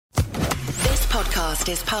podcast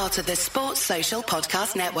is part of the Sports Social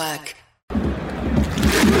Podcast Network.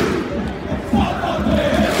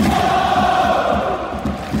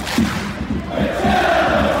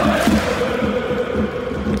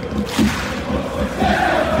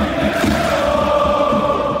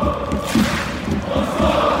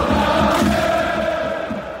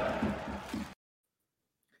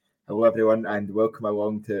 Hello everyone and welcome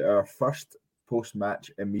along to our first post-match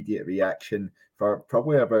immediate reaction for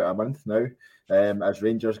probably about a month now, as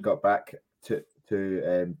Rangers got back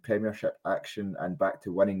to Premiership action and back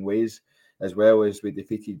to winning ways, as well as we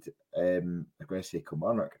defeated, I'm going to say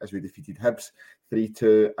Kilmarnock, as we defeated Hibs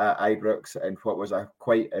 3-2 at Ibrox in what was a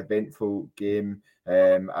quite eventful game.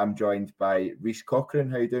 I'm joined by Rhys Cochrane.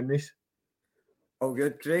 How you doing, Rhys? All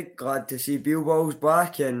good, Craig. Glad to see Bilbao's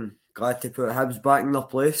back and glad to put Hibs back in their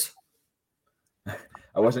place.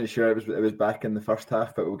 I wasn't sure it was back in the first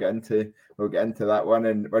half, but we'll get into that one.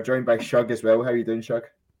 And we're joined by Shug as well. How are you doing, Shug?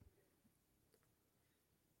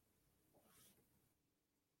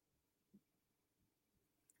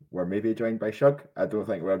 We're maybe joined by Shug. I don't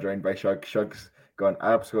think we're joined by Shug. Shug's gone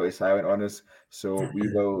absolutely silent on us, so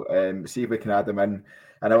we will see if we can add him in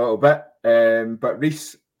a little bit. But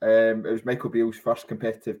Rhys, it was Michael Beale's first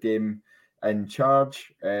competitive game in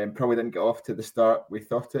charge. Probably didn't get off to the start we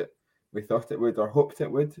thought it would or hoped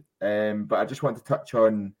it would. But I just want to touch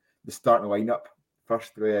on the starting lineup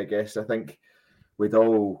firstly. I guess I think we'd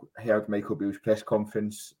all heard Michael Beale's press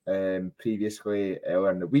conference previously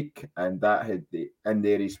earlier in the week, and that had in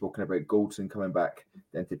there he's spoken about Goldson coming back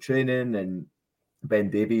into training and Ben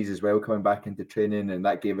Davies as well coming back into training, and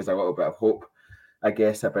that gave us a little bit of hope, I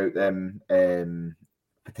guess, about them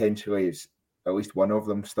potentially at least one of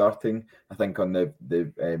them starting. I think on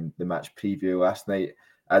the match preview last night,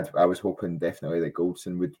 I was hoping definitely that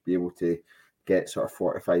Goldson would be able to get sort of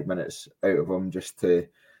 45 minutes out of him just to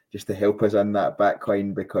help us in that back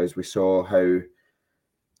line, because we saw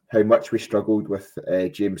how much we struggled with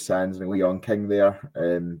James Sands and Leon King there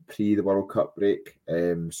pre the World Cup break.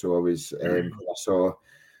 So I was I saw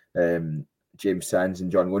James Sands and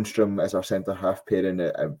John Lundstrom as our centre half pairing.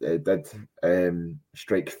 It did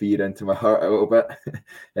strike fear into my heart a little bit,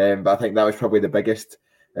 but I think that was probably the biggest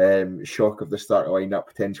shock of the starting lineup,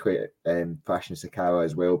 potentially Fashion Sakala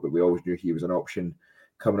as well, but we always knew he was an option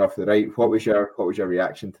coming off the right. What was your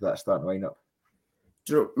reaction to that starting lineup?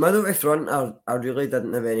 Middle to front, I really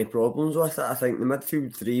didn't have any problems with it. I think the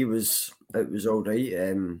midfield three was all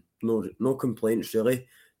right. No complaints really.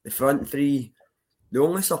 The front three, the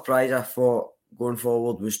only surprise I thought going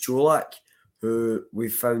forward was Cholak, who we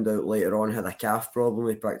found out later on had a calf problem.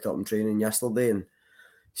 He picked up in training yesterday and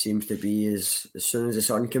seems to be as soon as the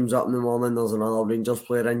sun comes up in the morning, there's another Rangers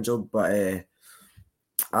player injured. But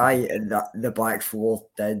the back four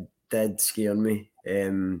did scare me.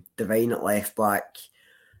 Devine at left back,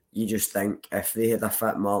 you just think if they had a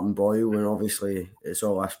fit Martin Boyle, and obviously it's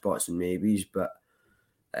all ifs, buts and maybes, but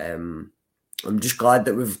I'm just glad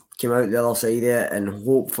that we've come out the other side of it, and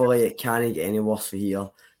hopefully it can't get any worse for here.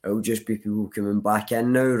 It'll just be people coming back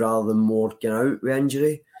in now rather than more getting out with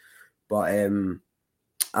injury. But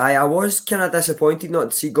I was kind of disappointed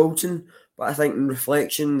not to see Goldson, but I think in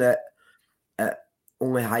reflection that it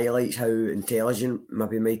only highlights how intelligent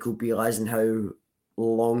maybe Michael Beale is and how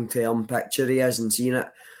long-term picture he is and seeing it,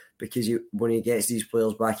 because when he gets these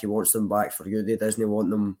players back, he wants them back for good. He doesn't want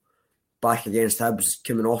them back against Hibs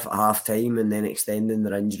coming off at half-time and then extending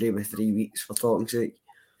their injury by 3 weeks, for talking's sake.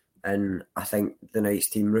 And I think the night's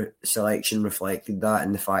team selection reflected that,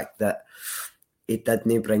 and the fact that he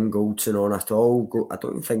didn't bring Goldson on at all. I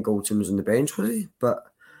don't even think Goldson was on the bench, was he? But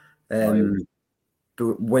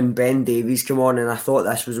when Ben Davies came on, and I thought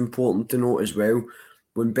this was important to note as well,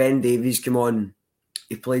 when Ben Davies came on,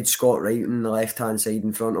 he played Scott Wright on the left-hand side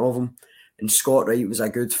in front of him, and Scott Wright was a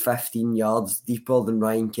good 15 yards deeper than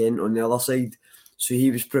Ryan Kent on the other side, so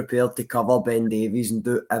he was prepared to cover Ben Davies and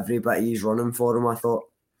do every bit he's running for him, I thought.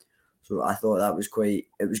 So I thought that was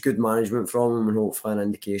it was good management from him, and hopefully an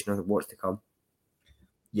indication of what's to come.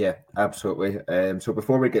 Yeah, absolutely. So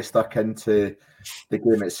before we get stuck into the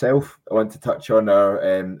game itself, I want to touch on our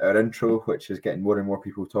intro, which is getting more and more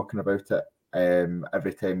people talking about it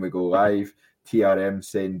every time we go live. TRM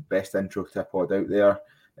saying best intro to a pod out there.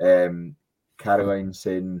 Caroline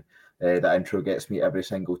saying that intro gets me every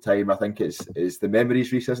single time. I think it's the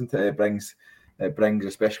memories, Rhys, isn't it? It brings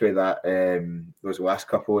especially that those last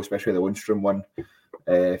couple, especially the Lundstrom one.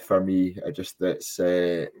 For me, it's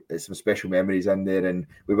some special memories in there, and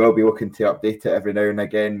we will be looking to update it every now and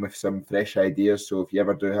again with some fresh ideas. So if you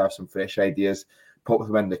ever do have some fresh ideas, pop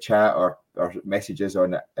them in the chat or messages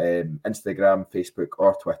on Instagram, Facebook,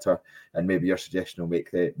 or Twitter, and maybe your suggestion will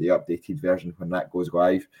make the updated version when that goes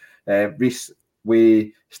live. Reese,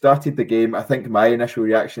 we started the game. I think my initial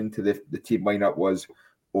reaction to the team lineup was,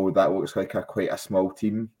 oh, that looks like quite a small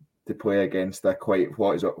team to play against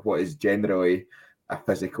what is generally a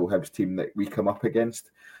physical Hibs team that we come up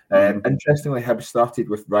against. Interestingly, Hibs started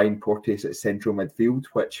with Ryan Porteous at central midfield,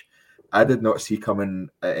 which I did not see coming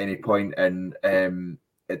at any point, and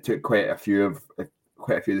it took quite a few of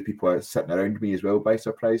the people sitting around me as well by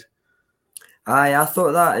surprise. Aye, I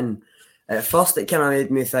thought that, and at first it kind of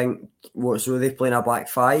made me think, what, so are they playing a back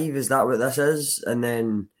five? Is that what this is? And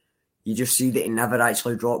then you just see that he never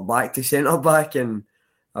actually dropped back to centre back, and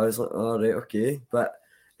I was like, oh, right, okay. But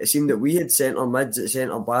it seemed that we had centre mids at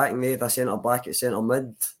centre back, and they had a centre back at centre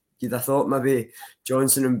mid. You'd have thought maybe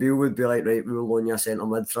Johnson and Beale would be like, right, we'll loan you a centre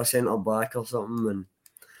mid for a centre back or something.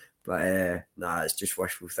 But it's just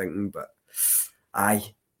wishful thinking. But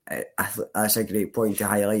aye, that's a great point to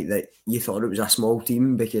highlight, that you thought it was a small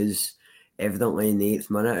team, because evidently in the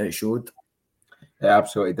 8th minute it showed. It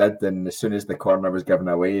absolutely did. And as soon as the corner was given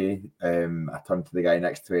away, I turned to the guy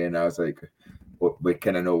next to me and I was like, well, we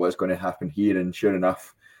kind of know what's going to happen here. And sure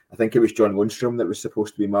enough, I think it was John Lundstrom that was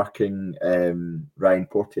supposed to be marking Ryan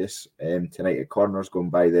Porteous tonight at corners, going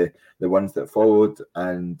by the ones that followed.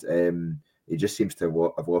 And he just seems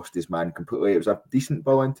to have lost his man completely. It was a decent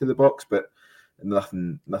ball into the box, but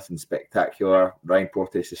nothing spectacular. Ryan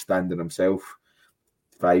Porteous is standing himself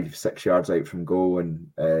 5-6 yards out from goal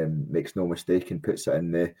and makes no mistake and puts it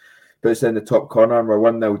in the top corner. And we're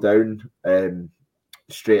 1-0 down.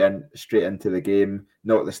 Straight into the game.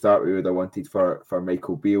 Not at the start we would have wanted for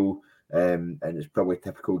Michael Beale, and it's probably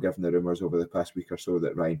typical given the rumours over the past week or so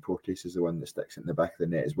that Ryan Porteous is the one that sticks it in the back of the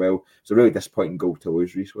net as well. It's a really disappointing goal to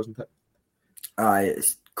lose, Reese, wasn't it? Aye,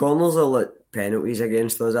 corners are like penalties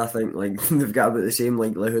against us. I think like they've got about the same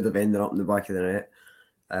likelihood of ending up in the back of the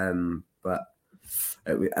net. But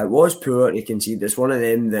it was poor to concede. It's one of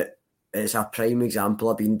them that it's a prime example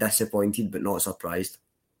of being disappointed but not surprised.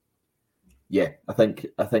 Yeah, I think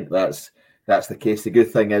that's the case. The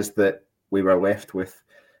good thing is that we were left with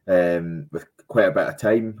quite a bit of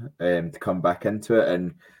time to come back into it,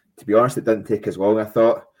 and to be honest, it didn't take as long. I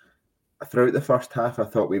thought throughout the first half, I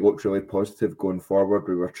thought we looked really positive going forward.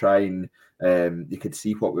 We were trying, you could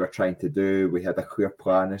see what we were trying to do. We had a clear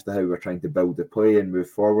plan as to how we were trying to build the play and move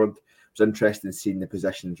forward. It was interesting seeing the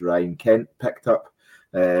positions Ryan Kent picked up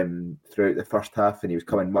throughout the first half, and he was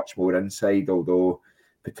coming much more inside, although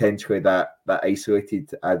potentially that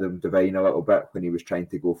isolated Adam Devine a little bit when he was trying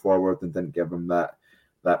to go forward and didn't give him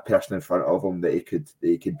that person in front of him that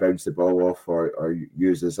he could bounce the ball off or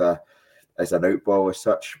use as an out ball as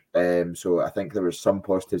such. So I think there was some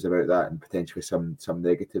positives about that and potentially some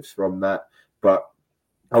negatives from that. But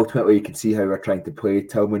ultimately you could see how we're trying to play.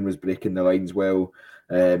 Tillman was breaking the lines well,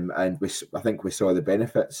 and I think we saw the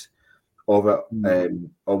benefits of it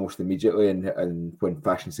almost immediately, and when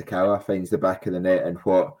Fashion Sakala finds the back of the net, and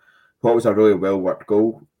what was a really well worked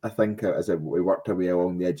goal, I think, as we worked our way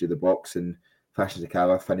along the edge of the box, and Fashion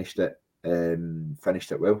Sakala finished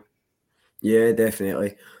it well. Yeah,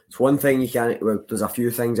 definitely. It's one thing you can't. Well, there's a few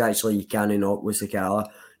things actually you can't knock with Sakala.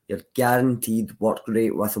 You're guaranteed work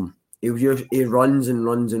rate with him. He runs and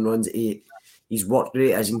runs and runs. His work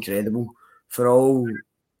rate is incredible. For all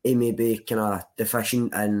he may be kind of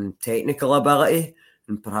deficient in technical ability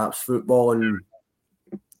and perhaps football and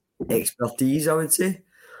expertise, I would say.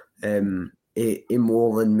 He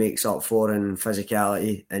more than makes up for in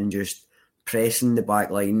physicality and just pressing the back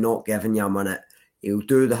line, not giving you a minute. He'll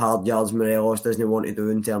do the hard yards Morelos doesn't want to do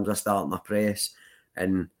in terms of starting a press.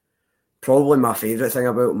 And probably my favourite thing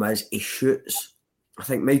about him is he shoots. I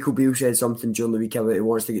think Michael Beale said something during the week about he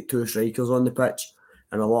wants to get 2 strikers on the pitch.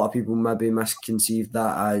 And a lot of people maybe misconceived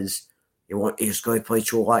that as he's going to play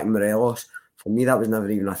Cholak and Morelos. For me, that was never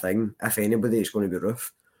even a thing. If anybody, it's going to be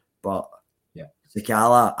Roof. But yeah,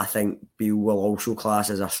 Sakala, I think Beale will also class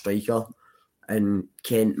as a striker. And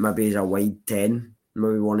Kent maybe is a wide 10.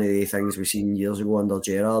 Maybe one of the things we've seen years ago under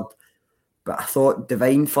Gerrard. But I thought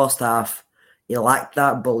Devine first half, he lacked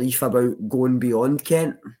that belief about going beyond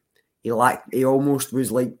Kent. He almost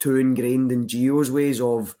was like too ingrained in Gio's ways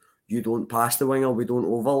of, you don't pass the winger, we don't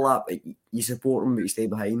overlap. You support him, but you stay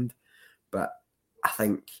behind. But I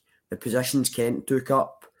think the positions Kent took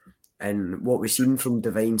up and what we've seen from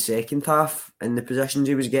Devine's second half and the positions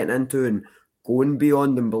he was getting into and going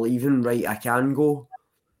beyond and believing, right, I can go.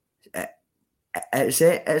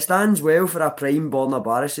 It stands well for a prime Borna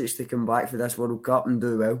Barisic to come back for this World Cup and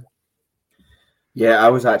do well. Yeah, I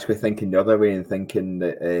was actually thinking the other way and thinking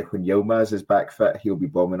that when Yilmaz is back fit, he'll be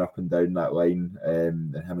bombing up and down that line,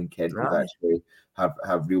 and him and Kent would Aye. actually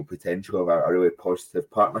have real potential of a really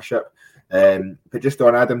positive partnership. But just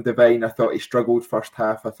on Adam Devine, I thought he struggled first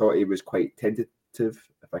half. I thought he was quite tentative,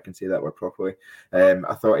 if I can say that word properly.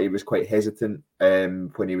 I thought he was quite hesitant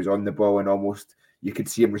when he was on the ball, and almost you could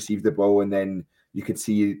see him receive the ball and then you could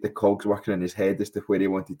see the cogs working in his head as to where he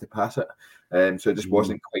wanted to pass it. So it just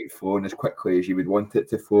wasn't quite flowing as quickly as you would want it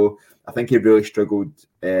to flow. I think he really struggled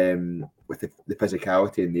with the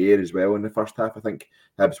physicality in the air as well in the first half. I think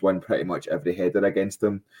Hibs won pretty much every header against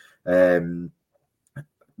him that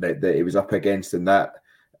he was up against, and that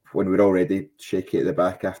when we were already shaky at the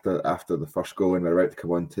back after the first goal and we were about to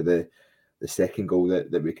come on to the second goal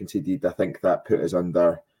that we conceded, I think that put us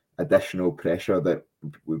under additional pressure that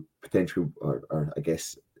we potentially, or I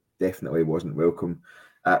guess definitely wasn't welcome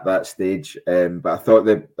at that stage. But I thought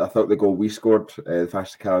the goal we scored, the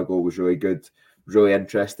Fastakala goal, was really good. Really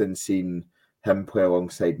interesting seeing him play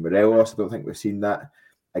alongside Morelos. I don't think we've seen that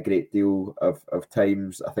a great deal of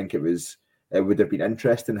times. I think it would have been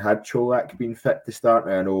interesting had Cholak been fit to start.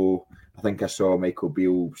 I think I saw Michael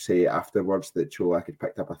Beale say afterwards that Cholak had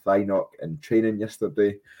picked up a thigh knock in training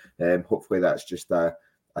yesterday. Hopefully that's just a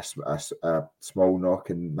small knock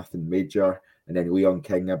and nothing major. And then Leon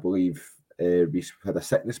King, I believe, had a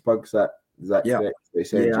sickness bug. Is that correct?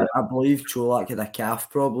 Yeah, I believe Cholak had a calf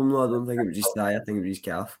problem though. I don't think it was just thigh. I think it was his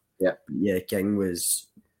calf. Yeah. But yeah, King was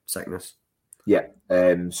sickness. Yeah.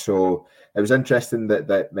 So it was interesting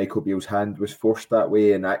that Michael Beale's hand was forced that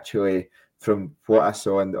way, and actually, from what I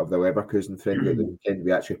saw of the Leverkusen friendly at the weekend,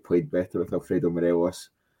 we actually played better with Alfredo Morelos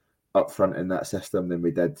up front in that system than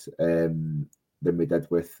we did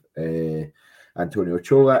with Antonio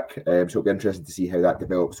Cholak. So it'll be interesting to see how that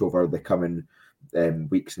develops over the coming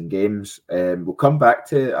weeks and games. We'll come back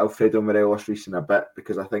to Alfredo Morelos Reece in a bit,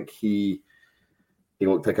 because I think he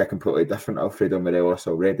looked like a completely different Alfredo Morelos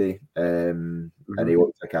already, and he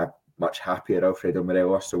looked like a much happier Alfredo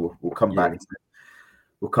Morelos. So we'll come back.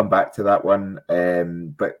 We'll come back to that one.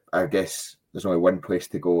 But I guess there's only one place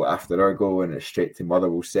to go after our goal, and it's straight to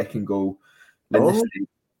Motherwell's second goal.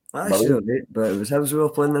 Actually, but it was Hibs we were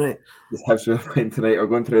playing tonight. It's Hibs we were playing tonight. We're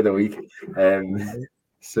going through the league.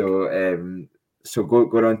 So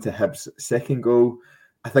going on to Hibs' second goal.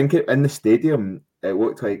 I think in the stadium, it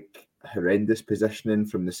looked like horrendous positioning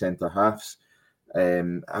from the centre halves.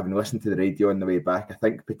 Having listened to the radio on the way back, I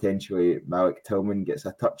think potentially Malik Tillman gets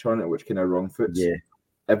a touch on it, which kind of wrong foots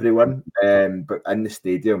everyone. But in the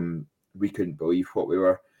stadium, we couldn't believe what we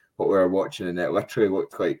were watching, and it literally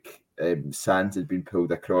looked like Sands had been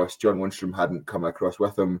pulled across. John Lundstrom hadn't come across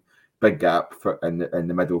with him. Big gap in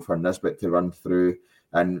the middle for Nisbet to run through,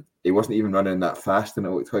 and he wasn't even running that fast, and it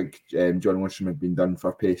looked like John Lundstrom had been done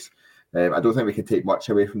for pace. I don't think we can take much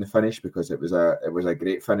away from the finish, because it was a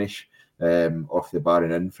great finish off the bar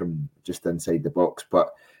and in from just inside the box, but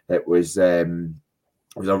it was a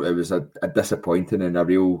disappointing and a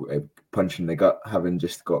real punch in the gut, having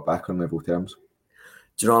just got back on level terms.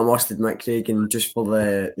 Do you know, I must admit, Craig, and just for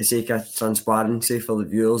the sake of transparency for the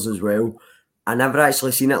viewers as well, I never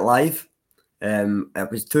actually seen it live. I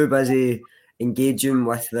was too busy engaging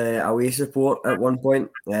with the away support at one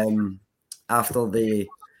point. After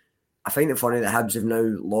I find it funny that Hibs have now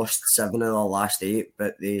lost 7 of their last 8,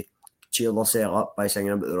 but they cheer themselves up by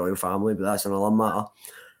singing about the royal family, but that's another matter.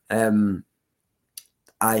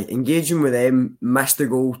 Engaging with them, missed the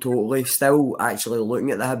goal totally. Still actually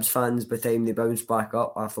looking at the Hibs fans by the time they bounced back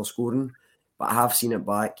up after scoring, but I have seen it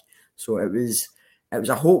back. So it was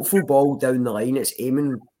a hopeful ball down the line. It's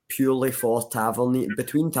aiming purely for Tavernier,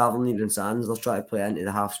 between Tavernier and Sands. They'll try to play into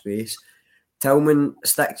the half space. Tillman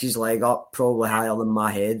sticks his leg up, probably higher than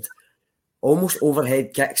my head. Almost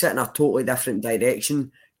overhead kicks it in a totally different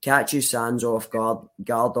direction. Catches Sands off guard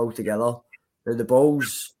altogether. Now the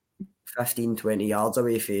ball's 15, 20 yards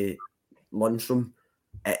away from Lundstrom.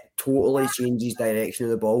 It totally changes direction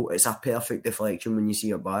of the ball. It's a perfect deflection when you see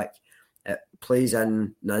it back. It plays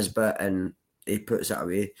in Nisbet and he puts it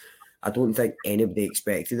away. I don't think anybody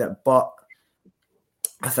expected it, but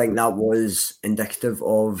I think that was indicative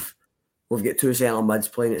of we've got 2 centre mids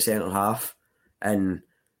playing at centre half, and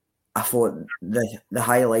I thought the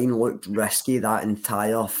high line looked risky that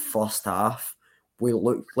entire first half. We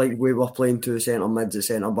looked like we were playing 2 centre mids at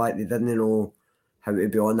centre back. They didn't know how to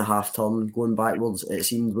be on the half turn going backwards. It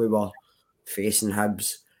seemed we were facing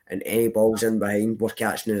Hibs, and any balls in behind were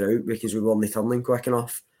catching us out because we weren't turning quick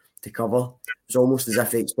enough to cover. It was almost as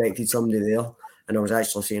if they expected somebody there. And I was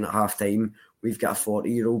actually saying at half time, we've got a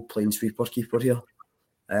 40-year-old playing sweeper keeper here.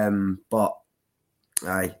 But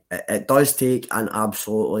it does take an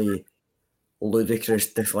absolutely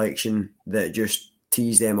ludicrous deflection that just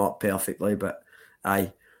tees them up perfectly. But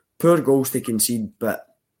aye, poor goals to concede. But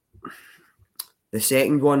the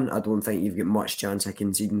second one, I don't think you've got much chance of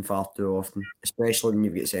conceding far too often, especially when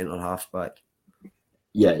you've got centre halves back.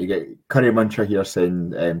 Yeah, you get Curry Muncher here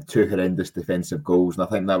saying 2 horrendous defensive goals, and I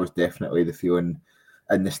think that was definitely the feeling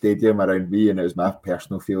in the stadium around me, and it was my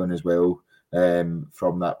personal feeling as well.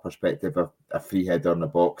 From that perspective, a free header in the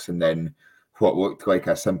box, and then what looked like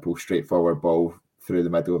a simple, straightforward ball through the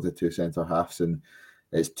middle of the two centre halves, and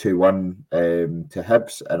it's 2-1 to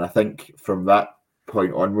Hibs. And I think from that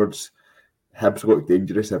point onwards, Hibs looked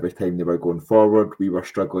dangerous every time they were going forward. We were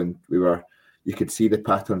struggling. You could see the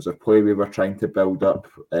patterns of play we were trying to build up.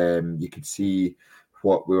 You could see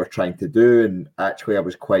what we were trying to do, and actually, I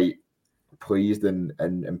was quite pleased and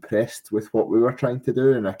impressed with what we were trying to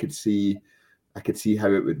do, and I could see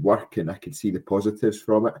how it would work, and I could see the positives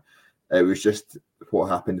from it. It was just what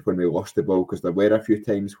happened when we lost the ball, because there were a few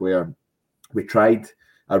times where we tried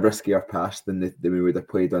a riskier pass than we would have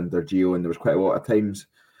played under Gio, and there was quite a lot of times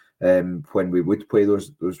when we would play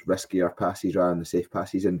those riskier passes rather than the safe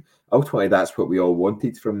passes. And ultimately, that's what we all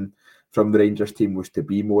wanted from the Rangers team, was to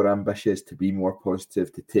be more ambitious, to be more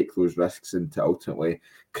positive, to take those risks, and to ultimately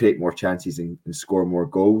create more chances and score more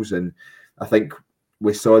goals. And I think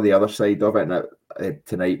we saw the other side of it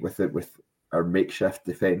tonight with our makeshift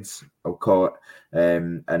defence, I'll call it.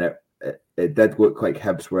 And it did look like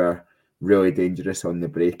Hibs were really dangerous on the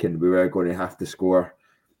break, and we were going to have to score.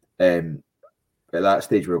 At that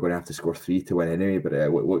stage, we were going to have to score 3 to win anyway, but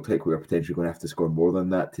it looked like we were potentially going to have to score more than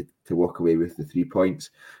that to walk away with the 3 points.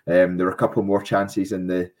 There were a couple more chances in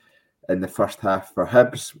the first half for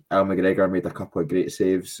Hibs. Al McGregor made a couple of great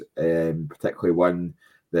saves, particularly one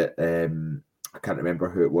that I can't remember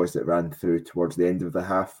who it was that ran through towards the end of the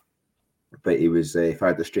half, but he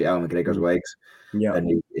fired it straight Al McGregor's legs,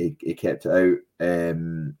 and he kept it out.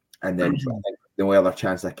 And then I think the only other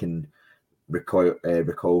chance I can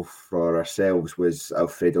recall for ourselves was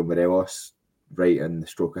Alfredo Morelos right in the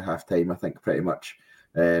stroke of half time, I think, pretty much.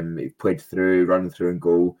 He played through, run through and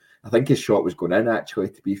goal. I think his shot was going in, actually,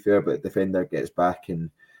 to be fair, but the defender gets back and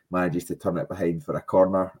manages to turn it behind for a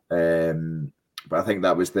corner. But I think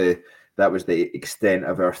that was the extent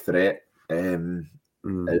of our threat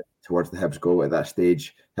towards the Hibs goal at that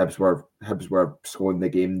stage. Hibs were slowing the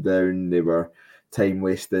game down. They were time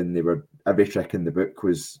wasting. Every trick in the book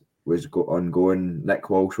was ongoing. Nick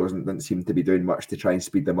Walsh didn't seem to be doing much to try and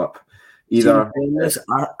speed them up either.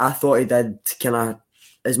 I thought he did kind of,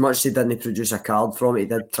 as much as he didn't produce a card from it, he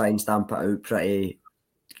did try and stamp it out pretty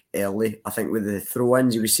early. I think with the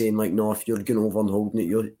throw-ins, he was saying, like, no, if you're going over and holding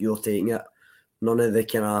it, you're taking it. None of the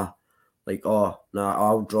kind of, like, oh, no,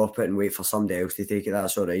 I'll drop it and wait for somebody else to take it,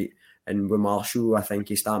 that's all right. And with Marshall, I think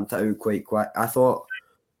he stamped it out quite quick. I thought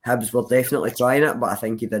Hibs were definitely trying it, but I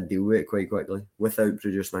think he did deal with it quite quickly without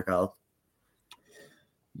producing a card.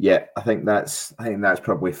 Yeah, I think that's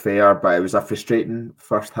probably fair, but it was a frustrating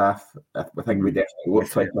first half. I think we definitely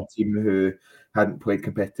looked like a team who hadn't played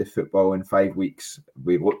competitive football in 5 weeks.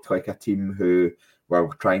 We looked like a team who were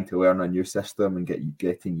trying to learn a new system and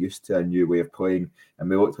getting used to a new way of playing, and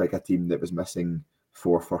we looked like a team that was missing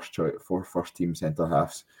four first team centre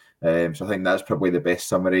halves. So I think that's probably the best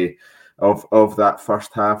summary of that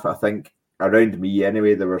first half. I think around me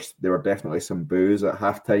anyway, there were definitely some boos at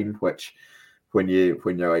half time, which when you're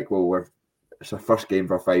like, well, it's our first game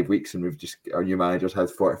for 5 weeks and our new manager's had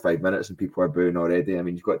 45 minutes and people are booing already. I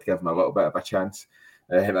mean, you've got to give them a little bit of a chance.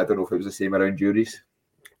 I don't know if it was the same around you, Reece.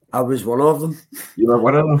 I was one of them. You were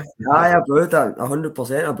one of them? I booed,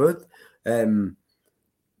 100% I booed.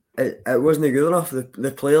 It wasn't good enough.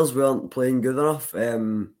 The players weren't playing good enough.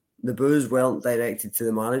 The boos weren't directed to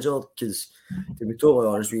the manager, because, to be totally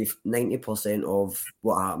honest with you, 90% of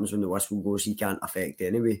what happens when the whistle goes, he can't affect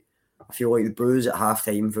anyway. I feel like the boos at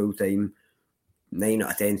half-time, full-time, 9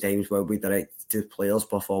 out of 10 times will be directed to players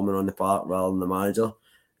performing on the park rather than the manager.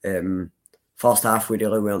 First half, we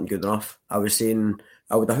really weren't good enough. I was saying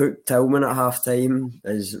I would have hooked Tillman at half-time,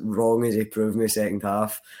 as wrong as he proved me second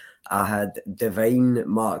half. I had Devine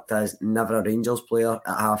marked as never a Rangers player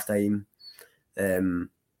at half-time. There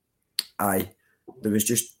was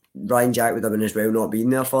just Ryan Jack would have been as well not being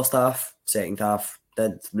there first half. Second half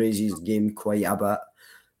did raise his game quite a bit.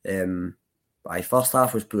 But first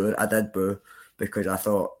half was poor. I did boo, because I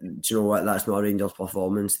thought, do you know what, that's not a Rangers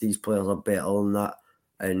performance. These players are better than that.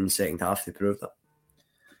 And second half they proved it.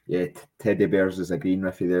 Yeah, Teddy Bears is agreeing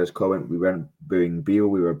with you there's comment. We weren't booing Beale,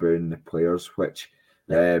 we were booing the players, which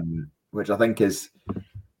I think is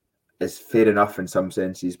fair enough in some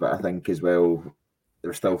senses, but I think as well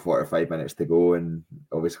there's still 45 minutes to go, and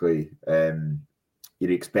obviously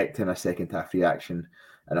you're expecting a second half reaction,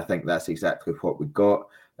 and I think that's exactly what we got.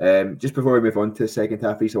 Just before we move on to the second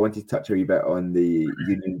half, Reece, I wanted to touch a wee bit on the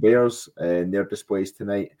Union Bears and their displays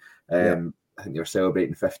tonight. I think they were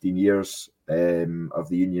celebrating 15 years of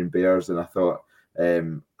the Union Bears, and I thought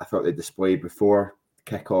the display before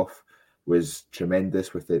kickoff was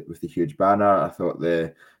tremendous with the huge banner. I thought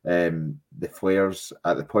the flares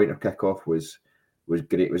at the point of kickoff was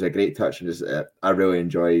great. It was a great touch, and just I really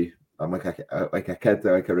enjoy. I'm like a kid.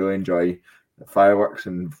 I really enjoy fireworks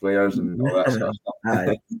and flares and all that sort of stuff.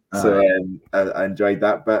 So I enjoyed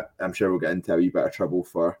that bit. I'm sure we'll get into a wee bit of trouble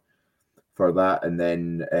for that, and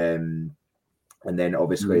then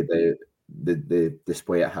obviously the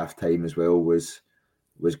display at halftime as well was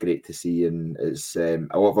great to see, and it's a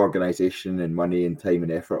lot of organisation and money and time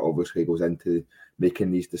and effort obviously goes into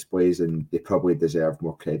making these displays, and they probably deserve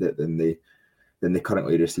more credit than they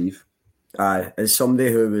currently receive. As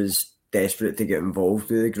somebody who was desperate to get involved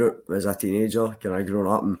with the group as a teenager, kind of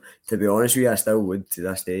growing up, and to be honest with you, I still would to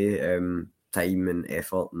this day, time and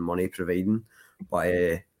effort and money providing, but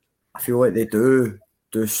I feel like they do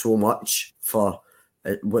so much for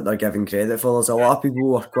what they're giving credit for. There's a lot of people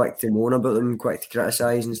who are quick to moan about them, quick to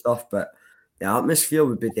criticise and stuff, but the atmosphere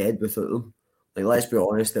would be dead without them. Like, let's be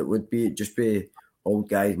honest, it would just be old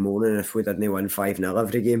guys moaning if we didn't win 5-0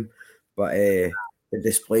 every game. But the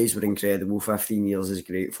displays were incredible. 15 years is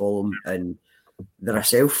great for them, and they're a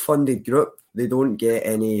self-funded group. They don't get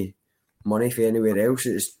any money from anywhere else.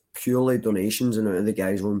 It's purely donations and out of the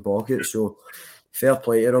guys' own pocket. So fair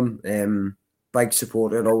play to them. Big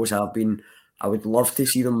supporter, always have been. I would love to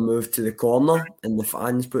see them move to the corner and the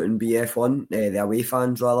fans putting BF1, the away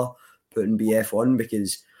fans rather, putting BF1,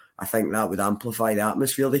 because I think that would amplify the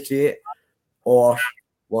atmosphere they create. Or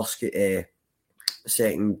worst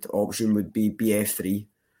second option would be BF3.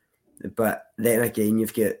 But then again,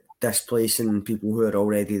 you've got displacing people who are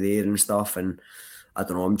already there and stuff, and I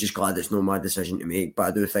don't know, I'm just glad it's not my decision to make, but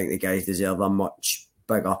I do think the guys deserve a much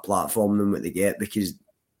bigger platform than what they get, because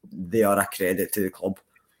they are a credit to the club.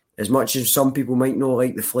 As much as some people might not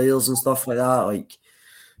like the flares and stuff like that, like,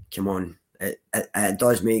 come on, it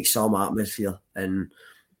does make some atmosphere. And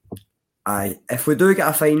if we do get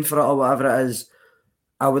a fine for it or whatever it is,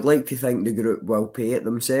 I would like to think the group will pay it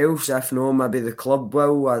themselves. If not, maybe the club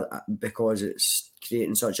will, because it's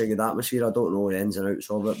creating such a good atmosphere. I don't know the ins and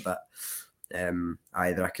outs of it, but they're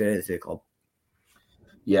a credit to the club.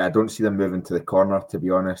 Yeah, I don't see them moving to the corner, to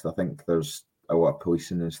be honest. I think there's a lot of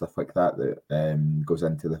policing and stuff like that goes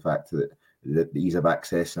into the fact that the ease of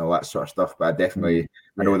access and all that sort of stuff. But I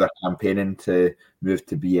know they're campaigning to move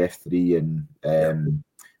to BF3, and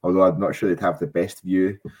although I'm not sure they'd have the best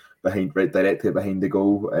view directly behind the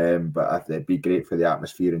goal, but it'd be great for the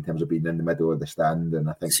atmosphere in terms of being in the middle of the stand. And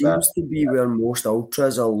I think it seems to be where most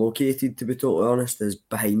ultras are located, to be totally honest, is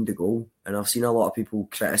behind the goal. And I've seen a lot of people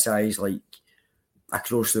criticise, like,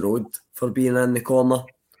 across the road for being in the corner.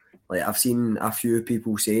 Like, I've seen a few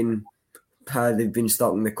people saying they've been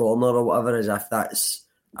stuck in the corner or whatever, as if that's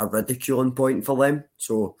a ridiculing point for them.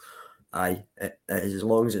 So, as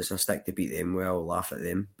long as it's a stick to beat them, we'll laugh at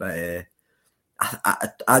them. But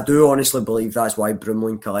I do honestly believe that's why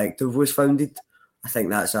Broomlane Collective was founded. I think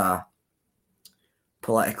that's a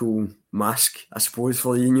political mask, I suppose,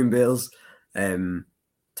 for the Union Bears,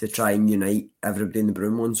 to try and unite everybody in the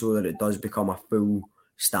Broomlane so that it does become a full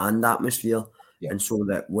stand atmosphere. Yeah. And so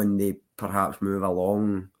that when they perhaps move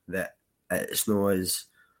along, that it's not as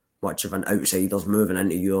much of an outsiders moving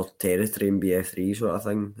into your territory in BF3 sort of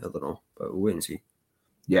thing. I don't know, but we'll wait and see.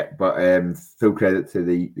 Yeah, but full credit to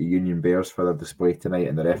the Union Bears for their display tonight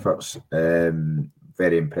and their efforts.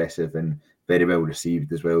 Very impressive and very well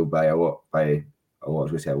received as well by all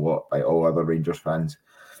other Rangers fans.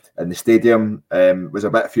 And the stadium was a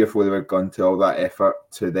bit fearful they were going to all that effort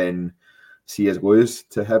to then see us lose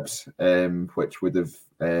to Hibs, which would have,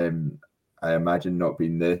 I imagine, not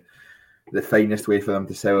been the finest way for them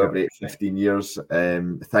to celebrate 15 years.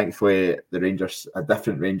 Thankfully, a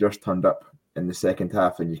different Rangers turned up in the second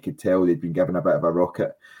half, and you could tell they'd been given a bit of a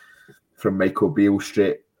rocket from Michael Beale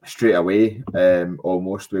straight away.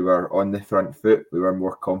 Almost, we were on the front foot. We were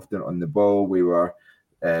more confident on the ball. We were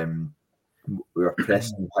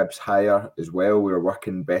pressing Hibs higher as well. We were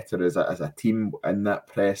working better as a team in that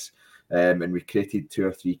press. And we created 2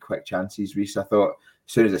 or 3 quick chances, Reece. I thought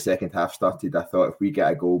as soon as the second half started, I thought if we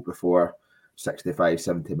get a goal before 65,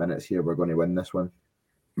 70 minutes here, we're going to win this one.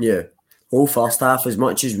 Yeah. Whole first half, as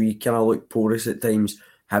much as we kind of look porous at times,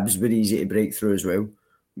 Hibs were easy to break through as well.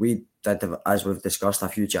 We did, as we've discussed, a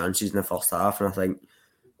few chances in the first half, and I think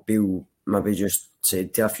Bill maybe just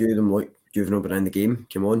said to a few of them, look, you've not been in the game,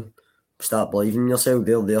 come on, start believing in yourself,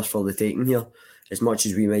 they're there for the taking here. as much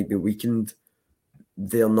as we might be weakened,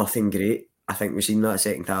 they're nothing great. I think we've seen that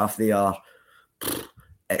second half.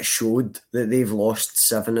 It showed that they've lost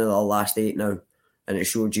 7 of their last 8 now, and it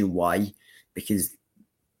showed you why. Because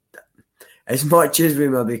as much as we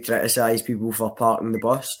maybe criticise people for parking the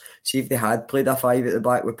bus, see if they had played a 5 at the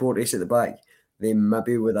back with Porteous at the back, they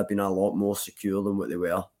maybe would have been a lot more secure than what they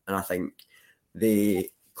were. And I think they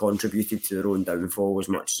contributed to their own downfall as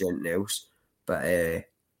much as anything else. But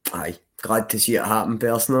glad to see it happen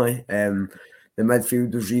personally. The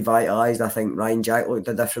midfield was revitalised. I think Ryan Jack looked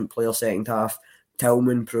a different player second half.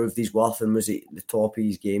 Tillman proved his worth and was at the top of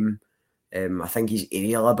his game. I think his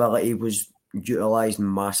aerial ability was utilised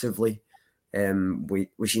massively. We've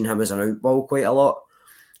seen him as an outball quite a lot.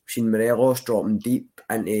 We've seen Morelos dropping deep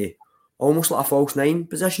into almost like a false 9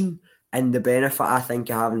 position. And the benefit, I think,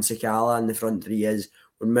 of having Sakala in the front 3 is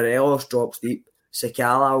when Morelos drops deep,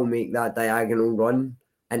 Sakala will make that diagonal run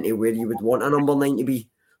into where you would want a number 9 to be.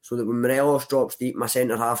 So that when Morelos drops deep, my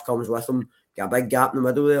centre half comes with him, got a big gap in the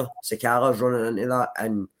middle there. Sakala's running into that,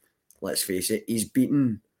 and let's face it, he's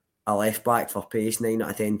beaten a left back for pace 9 out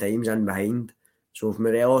of 10 times in behind. So if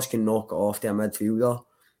Morelos can knock it off to a midfielder,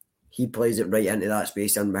 he plays it right into that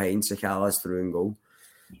space in behind Sakala's through and goal.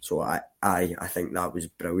 So I think that was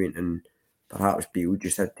brilliant, and perhaps Beale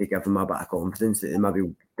just had to give him a bit of confidence that they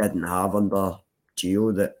maybe didn't have under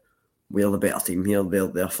Gio, that we're the better team here, they're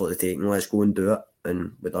there for the taking, let's go and do it,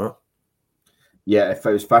 and we've done it. Yeah, if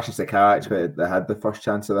it was Fashion Sakala actually that had the first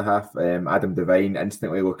chance of the half, Adam Devine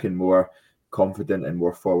instantly looking more confident and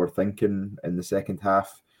more forward thinking in the second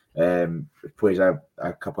half. Plays a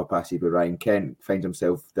couple of passes with Ryan Kent, finds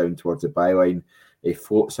himself down towards the byline, he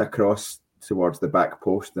floats across towards the back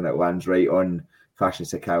post and it lands right on Fashion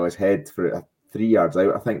Sakala's head for 3 yards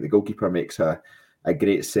out. I think the goalkeeper makes a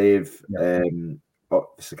great save. Yeah.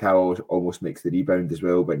 Sakala almost makes the rebound as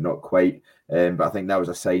well, but not quite. But I think that was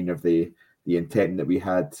a sign of the intent that we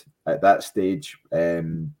had at that stage,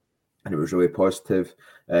 and it was really positive.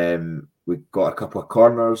 We got a couple of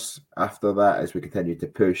corners after that as we continued to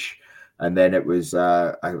push, and then it was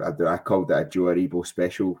I called it a Joe Aribo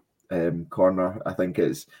special corner. I think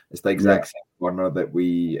it's the exact same corner that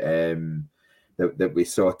we that we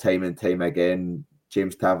saw time and time again.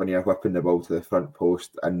 James Tavernier whipping the ball to the front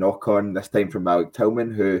post, a knock on, this time from Malik Tillman,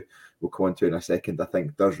 who we'll go on to in a second. I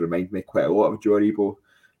think does remind me quite a lot of Joe Aribo,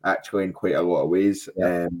 actually, in quite a lot of ways.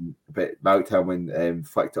 Yeah. But Malik Tillman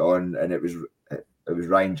flicked it on, and it was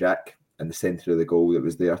Ryan Jack in the centre of the goal that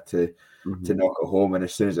was there to knock it home. And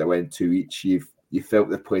as soon as it went 2 each, you felt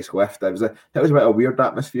the place lift. It was a bit of a weird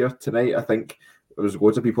atmosphere tonight. I think there was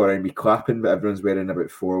loads of people around me clapping, but everyone's wearing about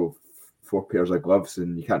four pairs of gloves,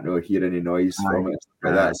 and you can't really hear any noise from it,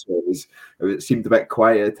 like that. So it seemed a bit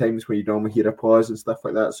quiet at times when you normally hear applause and stuff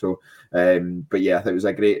like that. So, but yeah, I think it was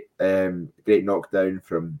a great knockdown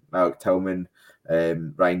from Malik Tillman,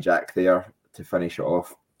 Ryan Jack there to finish it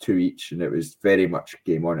off 2 each, and it was very much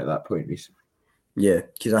game on at that point, Reece. Yeah,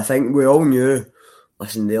 because I think we all knew,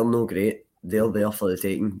 listen, they're no great. They're there for the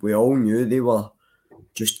taking. We all knew they were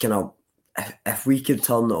just kind of, if we could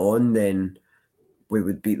turn it on, then we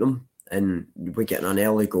would beat them. And we get an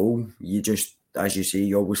early goal, you just, as you say,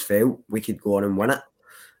 you always felt we could go on and win it.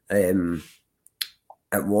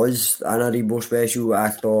 It was an Aribo special. I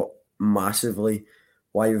thought massively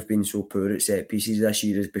why we've been so poor at set pieces this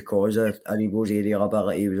year is because of Aribo's aerial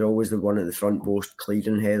ability. He was always the one at the front post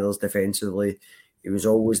clearing headers defensively. He was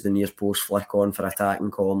always the near post flick on for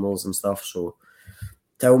attacking corners and stuff. So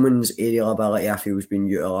Tillman's aerial ability, I feel, has been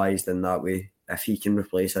utilised in that way. If he can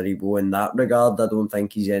replace Aribo in that regard, I don't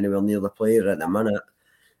think he's anywhere near the player at the minute.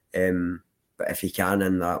 But if he can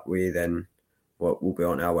in that way, then we'll be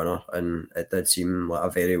on to a winner. And it did seem like a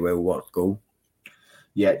very well-worked goal.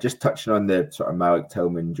 Yeah, just touching on the sort of Malik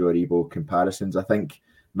Tillman, Joe Aribo comparisons, I think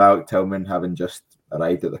Malik Tillman, having just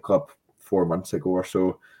arrived at the club 4 months ago or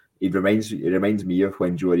so, it reminds me of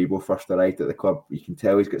when Joe Aribo first arrived at the club. You can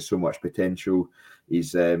tell he's got so much potential.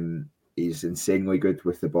 He's insanely good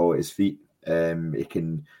with the ball at his feet. He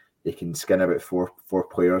can skin about four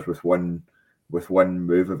players with one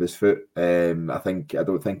move of his foot. I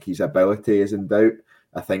don't think his ability is in doubt.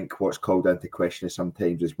 I think what's called into question is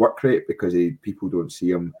sometimes his work rate, because people don't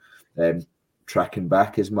see him tracking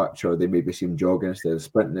back as much, or they maybe see him jogging instead of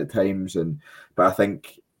sprinting at times. But I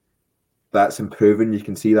think that's improving. You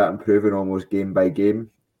can see that improving almost game by game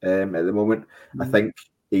at the moment. I think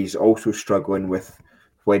he's also struggling with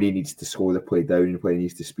when he needs to slow the play down and when he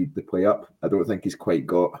needs to speed the play up. I don't think he's quite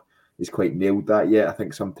nailed that yet. I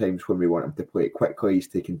think sometimes when we want him to play it quickly, he's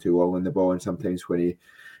taking too long on the ball, and sometimes when you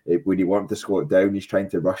want him to slow it down, he's trying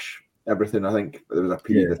to rush everything. I think there was a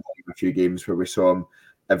period of time, a few games where we saw him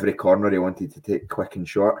every corner he wanted to take quick and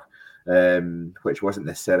short, which wasn't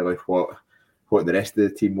necessarily what the rest of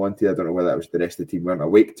the team wanted. I don't know whether that was the rest of the team weren't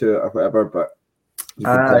awake to it or whatever, but you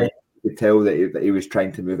could tell that he was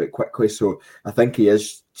trying to move it quickly. So I think he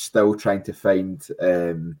is still trying to find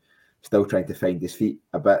his feet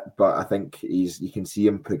a bit, but I think you can see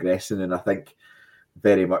him progressing, and I think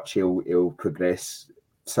very much he'll progress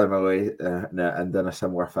similarly and in a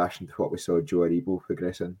similar fashion to what we saw Joe Aribo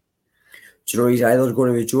progressing. Do you know he's either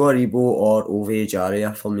going to be Joe Aribo or Ove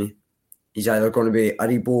Ejaria for me? He's either going to be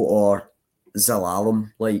Aribo or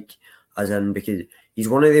Zelalem, because he's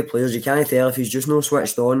one of the players you can't tell if he's just not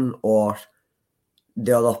switched on or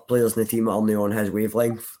the other players in the team are not on his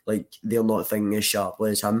wavelength. They're not thinking as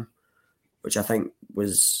sharply as him, which I think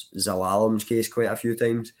was Zalalem's case quite a few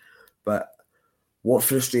times. But what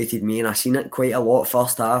frustrated me, and I've seen it quite a lot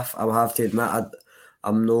first half, I will have to admit,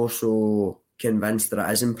 I'm not so convinced that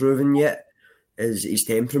it is improving yet, is his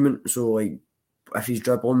temperament. So, if he's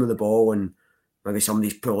dribbling with the ball and maybe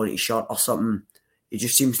somebody's pulling his shirt or something, he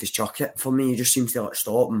just seems to chuck it for me. He just seems to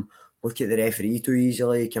stop and look at the referee too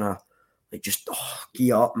easily,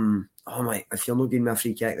 gee up and, if you're not giving me a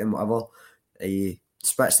free kick, then whatever. He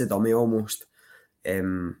spits the dummy almost.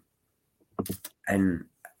 And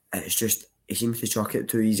it's just, he seems to chuck it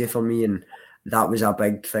too easy for me, and that was a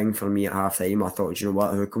big thing for me at half time. I thought, you know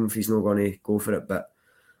what, how come if he's not going to go for it? But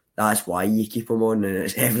that's why you keep him on, and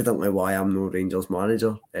it's evidently why I'm no Rangers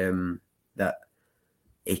manager. That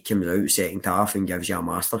he comes out second half and gives you a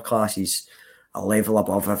masterclass. He's a level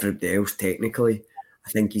above everybody else technically.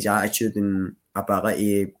 I think his attitude and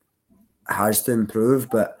ability has to improve,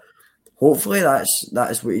 but hopefully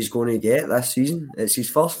that's what he's going to get this season. It's his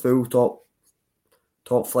first full top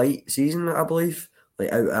flight season, I believe,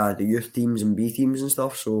 out of the youth teams and B teams and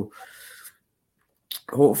stuff. So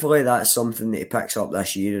hopefully that's something that he picks up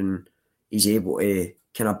this year and he's able to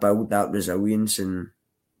kind of build that resilience and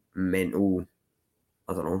mental,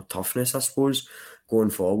 toughness, I suppose, going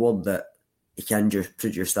forward, that he can just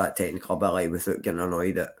produce that technical ability without getting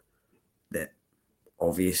annoyed at the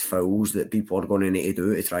obvious fouls that people are going to need to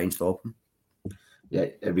do to try and stop him. Yeah,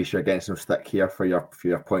 we should get some stick here for your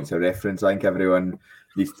points of reference. I think everyone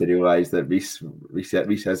needs to realise that Reece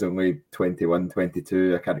is only 21,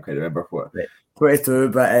 22. I can't quite remember what. 22,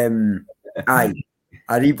 but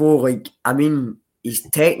Aribo, he's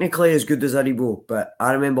technically as good as Aribo, but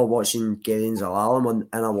I remember watching Gideon Zelalem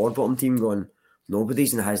in a Warburton team going,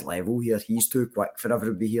 nobody's in his level here. He's too quick for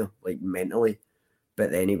everybody here, mentally.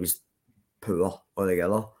 But then he was poor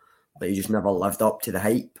altogether. He just never lived up to the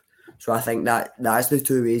hype. So I think that's the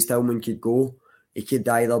two ways Tillman could go. He could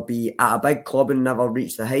either be at a big club and never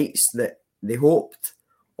reach the heights that they hoped,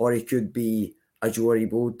 or he could be a Joe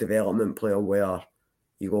Aribo development player where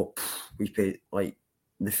you go, we paid,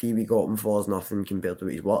 the fee we got him for is nothing compared to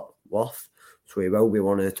what he's worth. So he will be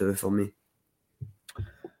one of the two for me.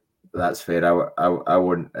 That's fair. I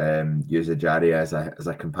won't use Ejaria as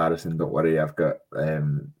a comparison. Don't worry, I've got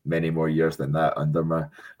many more years than that under my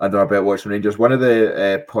belt watching Rangers. One of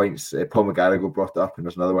the points Paul McGarrigle brought up, and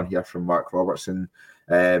there's another one here from Mark Robertson,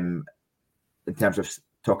 in terms of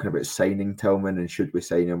talking about signing Tillman and should we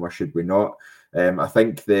sign him or should we not. I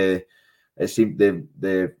think the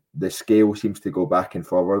scale seems to go back and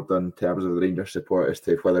forward in terms of the Rangers support as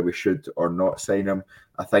to whether we should or not sign him.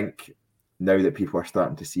 I think now that people are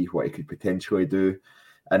starting to see what he could potentially do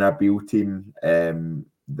in a Beale team,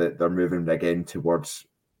 that they're moving again towards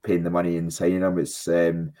paying the money and signing him. It's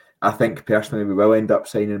I think personally we will end up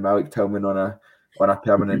signing Malik Tillman on a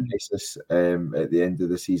permanent basis at the end of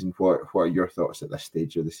the season. What are your thoughts at this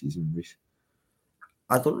stage of the season, Reece?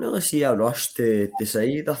 I don't really see a rush to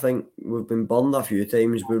decide. I think we've been burned a few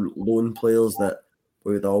times with loan players that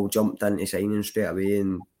we'd all jumped into signing straight away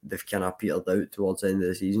and they've kind of petered out towards the end of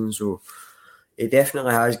the season. So he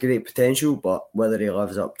definitely has great potential, but whether he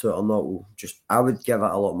lives up to it or not, I would give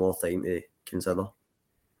it a lot more time to consider.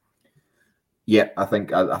 Yeah, I think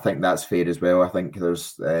that's fair as well. I think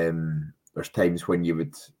there's times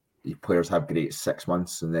when players have great 6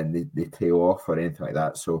 months and then they tail off or anything like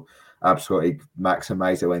that. So absolutely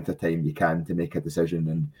maximise the length of time you can to make a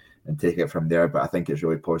decision and take it from there. But I think it's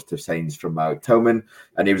really positive signs from Malik Tillman,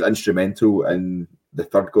 and he was instrumental in the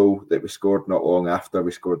third goal that we scored not long after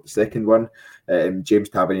we scored the second one. James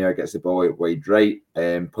Tavernier gets the ball out wide right,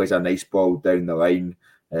 plays a nice ball down the line.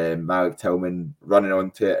 Malik Tillman running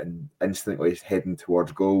onto it and instantly heading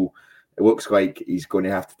towards goal. It looks like he's going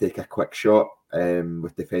to have to take a quick shot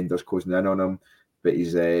with defenders closing in on him, but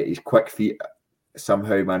his quick feet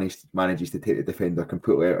somehow manages to take the defender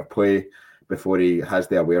completely out of play before he has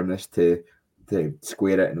the awareness to to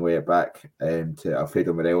square it and weigh it back to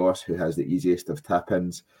Alfredo Morelos, who has the easiest of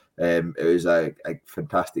tap-ins. It was a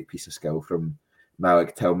fantastic piece of skill from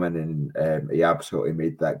Malik Tillman, and he absolutely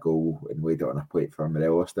made that goal and laid it on a plate for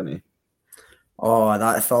Morelos, didn't he? Oh,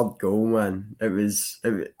 that third goal, man! It was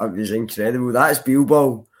incredible. That's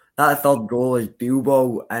Bilbao. That third goal is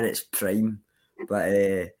Bilbao in its prime. But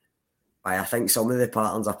I think some of the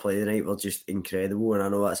patterns I played tonight were just incredible, and I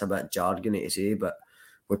know that's a bit jargony to say, but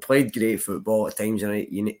we played great football at times tonight.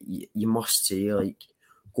 You must say, like,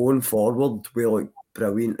 going forward, we looked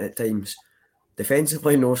brilliant at times.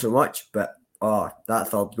 Defensively, not so much, but that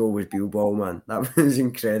third goal was Bilbao, man. That was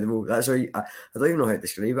incredible. That's why I don't even know how to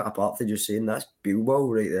describe it apart from just saying that's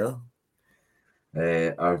Bilbao right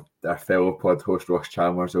there. Our fellow pod host Ross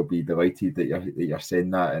Chalmers will be delighted that you're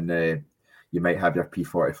saying that, and you might have your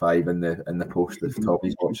P45 in the post if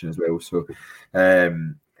Tommy's watching as well. So,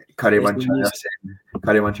 Curry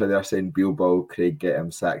Muncher they're saying Bilbao, Craig, get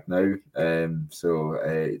him sacked now.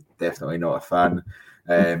 So definitely not a fan.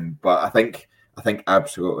 But I think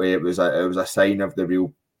absolutely it was a sign of the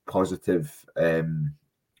real positive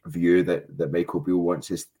view that Michael Beale wants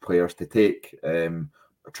his players to take.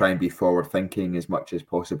 Try and be forward thinking as much as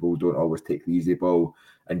possible. Don't always take the easy ball,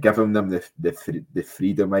 and giving them the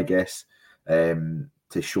freedom, I guess,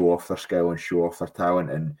 to show off their skill and show off their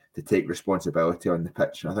talent and to take responsibility on the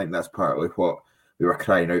pitch. And I think that's partly what we were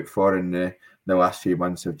crying out for in the last few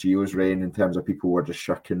months of Gio's reign, in terms of people were just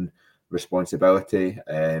shirking responsibility.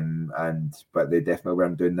 But they definitely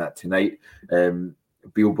weren't doing that tonight.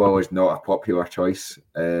 Bilbao is not a popular choice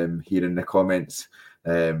here in the comments.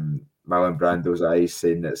 Marlon Brando's eyes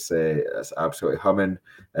saying it's absolutely humming.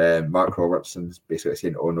 Mark Robertson's basically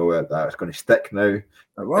saying, "Oh no, that's going to stick now."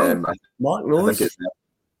 Mark knows. I think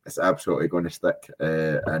it's absolutely going to stick,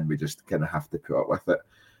 and we just kind of have to put up with it,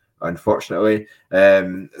 unfortunately.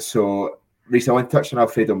 So, Reece, I want to touch on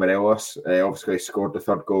Alfredo Morelos. Obviously, scored the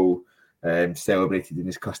third goal, celebrated in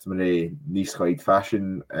his customary knee slide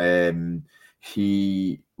fashion.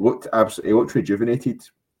 He looked rejuvenated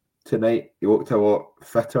tonight. He looked a lot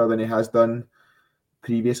fitter than he has done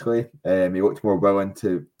previously. He looked more willing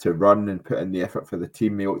to run and put in the effort for the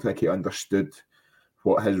team. He looked like he understood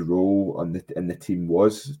what his role in the team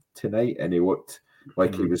was tonight, and he looked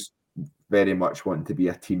like he was very much wanting to be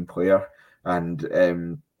a team player.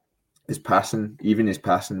 And his passing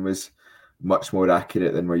was much more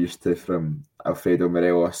accurate than we're used to from Alfredo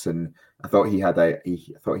Morelos. And I thought he had a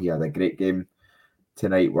great game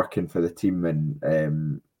tonight working for the team,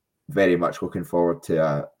 and very much looking forward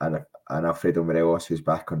to an Alfredo Morelos who's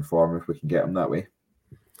back on form if we can get him that way.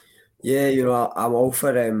 Yeah, I'm all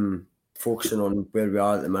for focusing on where we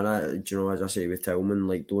are at the minute. As I say with Tillman,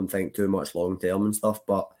 like, don't think too much long term and stuff.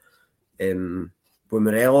 But with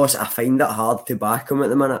Morelos, I find it hard to back him at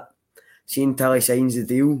the minute. Seeing till he signs the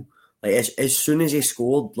deal, like as soon as he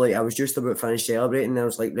scored, like I was just about finished celebrating, and I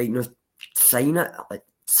was like, right, no, sign it, like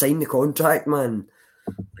sign the contract, man.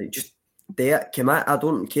 Like, just commit. I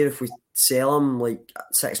don't care if we sell him like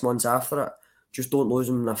 6 months after it. Just don't lose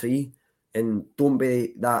him in a free, and don't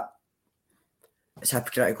be that, as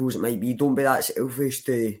hypocritical as it might be, don't be that selfish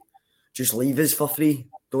to just leave us for free.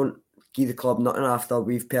 Don't give the club nothing after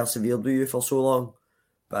we've persevered with you for so long.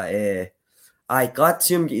 But glad to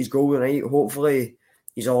see him get his goal tonight. Hopefully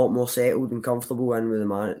he's a lot more settled and comfortable in with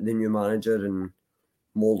the new manager and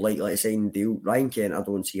more likely to sign the deal. Ryan Kent, I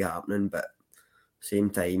don't see happening, but same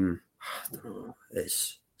time, I don't know.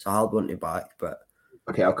 It's a hard one to back, but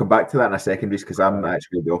okay, I'll come back to that in a second, because I'm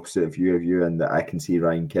actually the opposite of you, and that I can see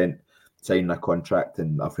Ryan Kent signing a contract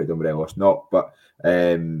and Alfredo Morelos not. But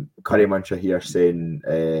Curry Muncher here saying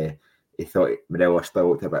he thought Morelos still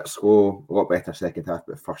looked a bit slow, a lot better second half,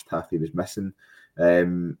 but first half he was missing.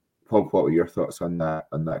 Paul, what were your thoughts on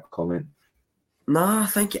that comment? Nah,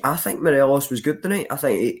 I think Morelos was good tonight. I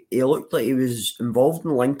think he looked like he was involved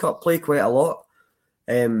in link-up play quite a lot.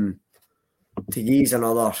 To use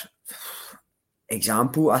another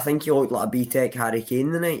example, I think he looked like a B-Tech Harry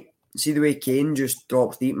Kane tonight. See the way Kane just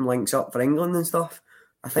drops deep and links up for England and stuff?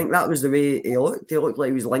 I think that was the way he looked. He looked like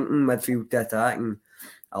he was linking midfield to attack and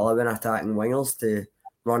allowing attacking wingers to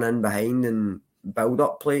run in behind and build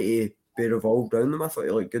up play to be revolved around them. I thought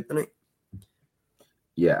he looked good tonight.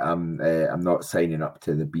 Yeah, I'm not signing up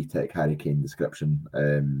to the B-Tech Harry Kane description.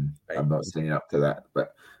 Right. I'm not signing up to that,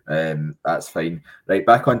 but that's fine. Right,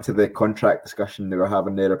 back onto the contract discussion they were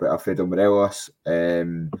having there about Alfredo Morelos.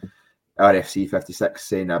 RFC 56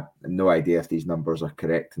 saying, I have no idea if these numbers are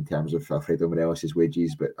correct in terms of Alfredo Morelos'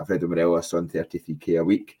 wages, but Alfredo Morelos on 33k a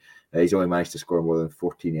week. He's only managed to score more than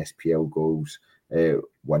 14 SPL goals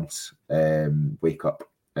once. Wake up.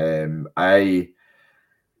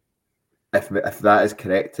 if that is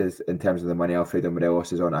correct in terms of the money Alfredo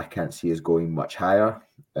Morelos is on, I can't see us going much higher.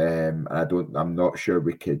 And I'm not sure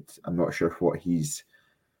I'm not sure what he's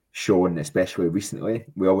shown, especially recently.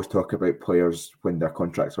 We always talk about players when their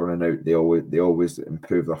contracts are running out, they always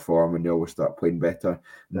improve their form and they always start playing better.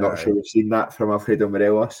 I'm not sure we've seen that from Alfredo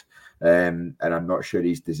Morelos. And I'm not sure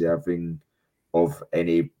he's deserving of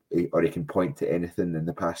any, or he can point to anything in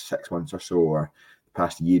the past 6 months or so, or the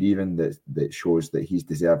past year even, that shows that he's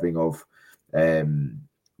deserving of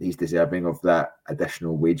that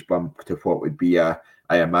additional wage bump to what would be I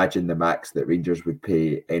imagine the max that Rangers would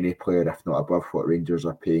pay any player, if not above what Rangers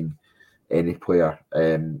are paying any player.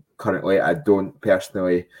 Currently, I don't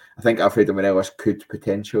personally. I think Alfredo Morelos could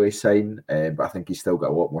potentially sign, but I think he's still got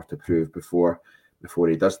a lot more to prove before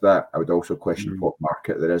he does that. I would also question what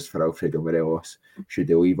market there is for Alfredo Morelos should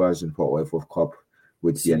he leave us, and what level of club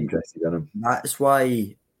would be interested in him. That's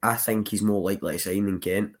why I think he's more likely to sign than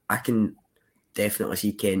Kent. I can definitely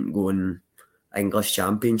see Kent going English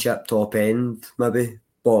Championship top end, maybe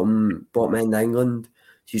bottom end of England.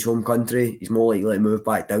 It's his home country. He's more likely to move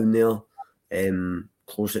back down there,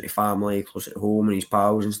 closer to family, closer to home and his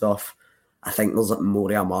pals and stuff. I think there's more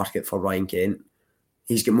of a market for Ryan Kent.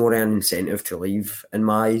 He's got more of an incentive to leave in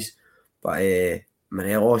my eyes. But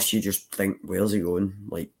Morelos, you just think, where's he going?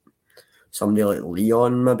 Like somebody like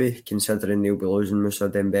Leon, maybe, considering they'll be losing Moussa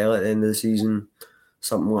Dembele at the end of the season,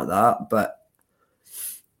 something like that. But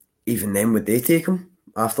even then, would they take him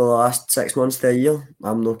after the last 6 months to a year?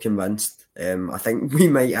 I'm not convinced. I think we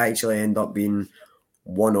might actually end up being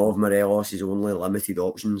one of Morelos' only limited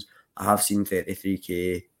options. I have seen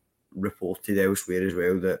 33k reported elsewhere as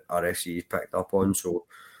well that RFC's picked up on. So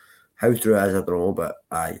how true it is, I don't know. But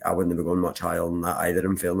I wouldn't have gone much higher than that either,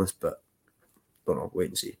 in fairness. But don't know. Wait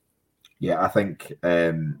and see. Yeah, I think,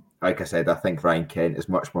 like I said, I think Ryan Kent is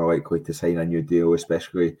much more likely to sign a new deal,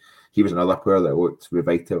 especially he was another player that looked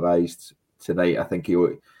revitalised tonight. I think he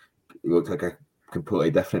looked like a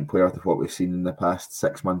completely different player to what we've seen in the past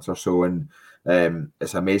 6 months or so. And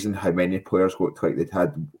it's amazing how many players looked like they'd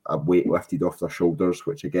had a weight lifted off their shoulders,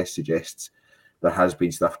 which I guess suggests there has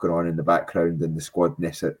been stuff going on in the background, and the squad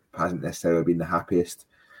hasn't necessarily been the happiest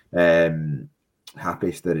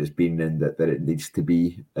that it's been, and that it needs to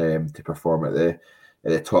be to perform at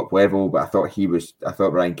the top level. But I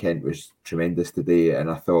thought Ryan Kent was tremendous today, and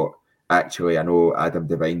I thought, actually, I know Adam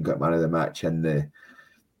Devine got man of the match in the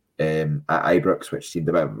at Ibrox, which seemed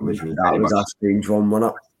a bit, which was very much a strange one,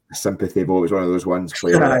 wasn't it? A sympathy vote. It was one of those ones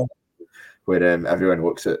where everyone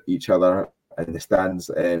looks at each other in the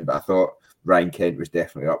stands. But I thought Ryan Kent was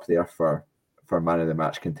definitely up there for man of the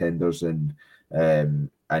match contenders, and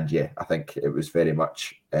yeah, I think it was very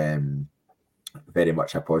much a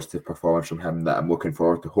positive performance from him that I'm looking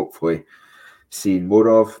forward to hopefully seeing more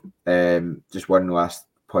of. Just one last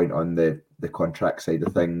point on the contract side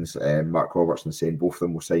of things. Mark Robertson saying both of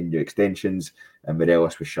them will sign new extensions, and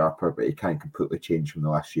Morelos was sharper, but he can completely change from the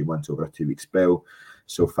last few months over a 2-week spell.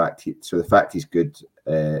 So the fact he's good,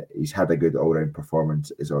 he's had a good all-round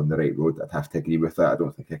performance, is on the right road. I'd have to agree with that. I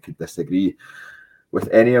don't think I could disagree with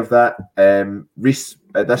any of that. Reece,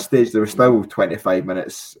 at this stage, there was still 25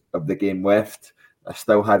 minutes of the game left. I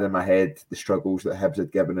still had in my head the struggles that Hibs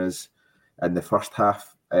had given us in the first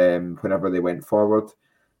half. Whenever they went forward,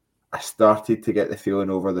 I started to get the feeling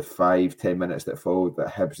over the 5-10 minutes that followed that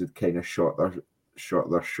Hibs had kind of shot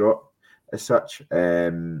their shot as such,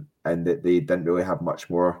 and that they didn't really have much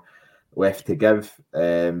more left to give.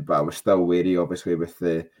 But I was still wary, obviously, with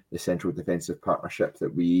the central defensive partnership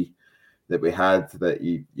that we had, that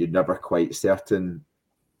you're never quite certain.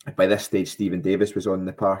 By this stage, Stephen Davis was on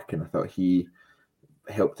the park, and I thought he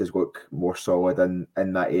helped us look more solid in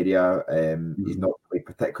that area. He's not played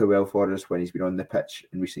particularly well for us when he's been on the pitch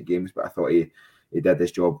in recent games, but I thought he did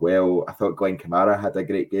his job well. I thought Glenn Kamara had a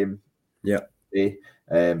great game. Yeah. Today.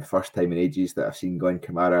 First time in ages that I've seen Glenn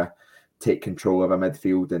Kamara take control of a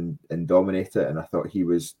midfield and dominate it, and I thought he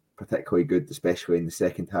was particularly good, especially in the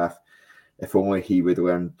second half. If only he would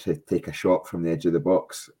learn to take a shot from the edge of the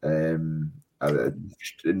box. It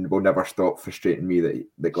will never stop frustrating me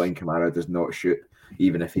that Glenn Kamara does not shoot,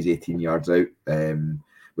 even if he's 18 yards out.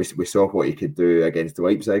 We saw what he could do against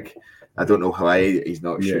Leipzig. I don't know how he's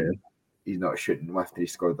not shooting. He's not shooting after he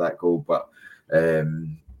scored that goal, but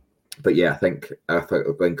yeah, I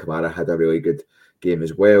thought Glenn Kamara had a really good game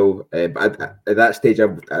as well. But at that stage, I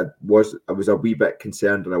was a wee bit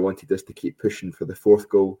concerned, and I wanted us to keep pushing for the fourth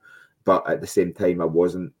goal. But at the same time, I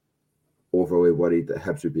wasn't overly worried that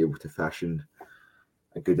Hibs would be able to fashion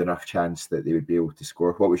a good enough chance that they would be able to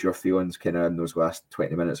score. What was your feelings kind of in those last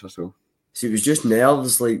 20 minutes or so? So it was just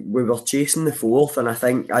nerves. Like, we were chasing the fourth, and I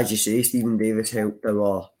think, as you say, Stephen Davis helped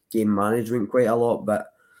our game management quite a lot,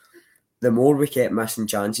 but the more we kept missing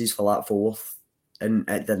chances for that fourth, and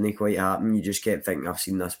it didn't quite happen, you just kept thinking, I've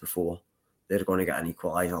seen this before. They're going to get an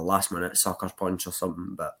equaliser, last minute sucker punch or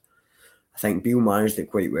something, but I think Beale managed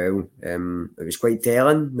it quite well. It was quite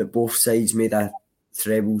telling that both sides made a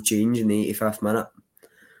treble change in the 85th minute.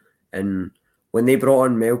 And when they brought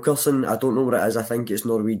on Melkerson, I don't know what it is. I think it's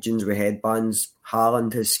Norwegians with headbands.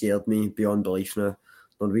 Haaland has scared me beyond belief now.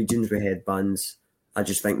 Norwegians with headbands. I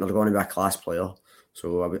just think they're going to be a class player.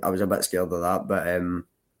 So I was a bit scared of that. But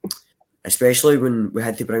especially when we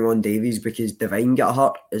had to bring on Davies because Devine got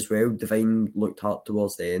hurt as well. Devine looked hurt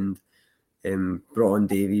towards the end. Brought on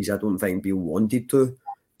Davies. I don't think Beale wanted to.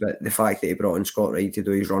 But the fact that he brought in Scott Wright to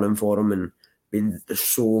do his running for him and been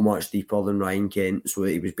so much deeper than Ryan Kent, so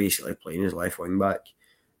that he was basically playing his left wing back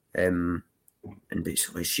and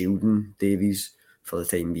basically shielding Davies for the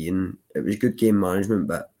time being. It was good game management,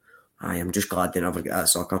 but I am just glad they never get that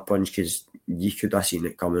sucker punch because you could have seen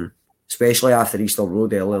it coming, especially after Easter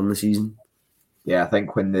Road earlier in the season. Yeah, I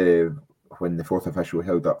think when the fourth official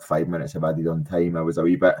held up 5 minutes of added on time, I was a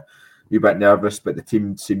wee bit nervous, but the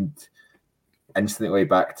team seemed instantly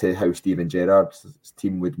back to how Steven Gerrard's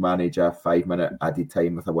team would manage a 5 minute added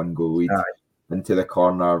time with a 1-goal lead. Into the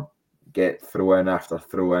corner, get throw in after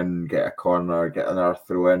throw in, get a corner, get another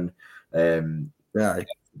throw in,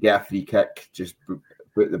 get a free kick, just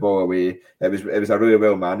put the ball away. It was a really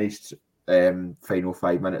well managed final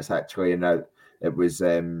 5 minutes actually, and it was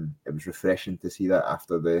refreshing to see that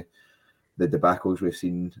after the debacles we've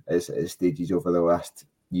seen as stages over the last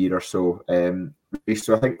year or so.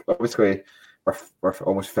 So I think obviously we're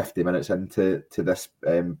almost 50 minutes into this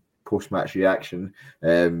post-match reaction.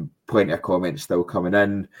 Plenty of comments still coming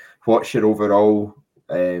in. What's your overall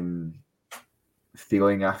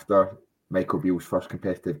feeling after Michael Beale's first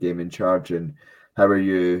competitive game in charge, and how are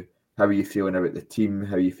you feeling about the team?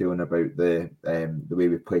 How are you feeling about the way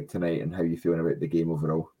we played tonight, and how are you feeling about the game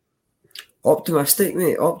overall? Optimistic,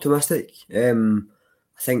 mate. Optimistic. I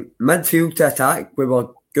think midfield to attack, we were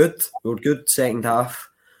good. We were good second half.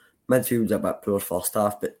 Midfield's a bit poor first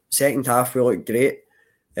half, but second half we looked great.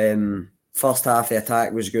 First half the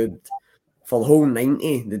attack was good. For the whole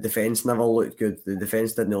 90, the defence never looked good. The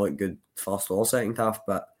defence didn't look good first or second half,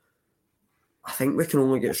 but I think we can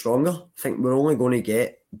only get stronger. I think we're only going to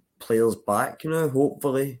get players back,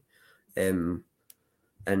 hopefully. And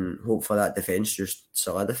hopefully that defence just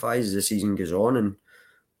solidifies as the season goes on, and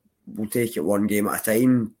we'll take it one game at a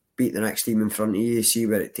time, beat the next team in front of you, see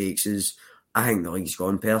where it takes us. I think the league's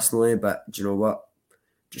gone personally, but do you know what?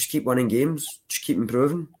 Just keep winning games, just keep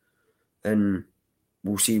improving, and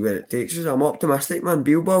we'll see where it takes us. I'm optimistic, man.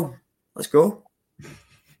 Bilbao, let's go.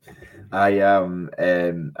 I am.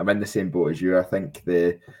 I'm in the same boat as you. I think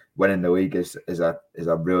the winning the league is a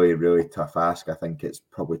really, really tough ask. I think it's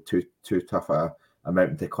probably too tough a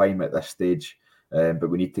mountain to climb at this stage. But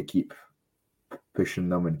we need to keep pushing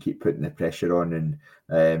them and keep putting the pressure on.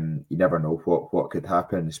 And you never know what could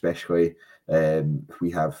happen, especially if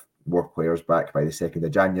we have more players back by the 2nd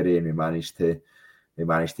of January and we manage to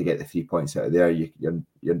get the 3 points out of there.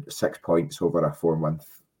 You're 6 points over a 4-month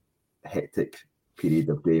hectic period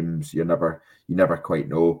of games. You never quite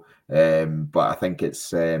know. But I think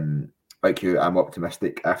it's like you. I'm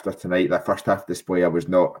optimistic after tonight. That first half display, I was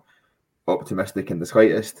not optimistic in the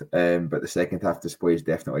slightest. But the second half display has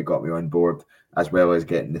definitely got me on board, as well as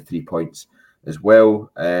getting the 3 points as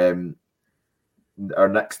well. Our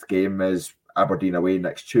next game is Aberdeen away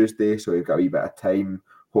next Tuesday, so we've got a wee bit of time.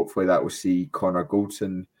 Hopefully that will see Connor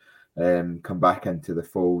Goldson come back into the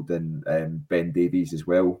fold, and Ben Davies as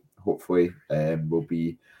well. Hopefully will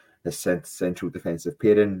be a central defensive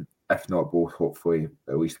pairing. If not both, hopefully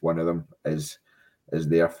at least one of them is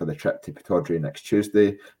there for the trip to Pittodrie next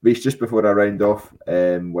Tuesday. Reece, just before I round off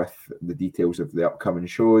with the details of the upcoming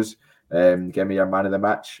shows, give me your man of the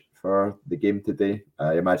match for the game today.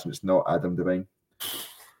 I imagine it's not Adam Devine.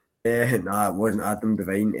 Nah, it wasn't Adam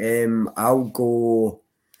Devine. I'll go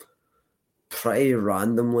pretty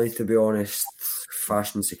randomly, to be honest.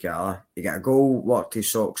 Fashion Sakala. He got a goal, worked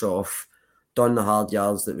his socks off, done the hard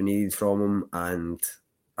yards that we needed from him, and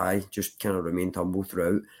I just kind of remained humble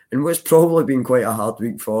throughout. And what's probably been quite a hard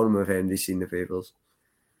week for him if anybody's seen the papers.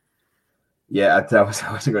 Yeah, I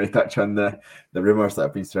wasn't going to touch on the rumours that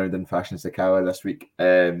have been surrounding Fashion Sakala this week.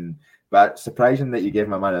 But surprising that you gave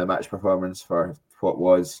my man of the match performance for what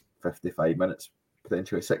was 55 minutes,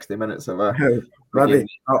 potentially 60 minutes of a maybe.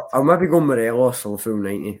 I'll maybe go Morelos for the full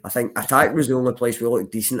 90. I think attack was the only place we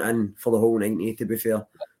looked decent in for the whole 90, to be fair.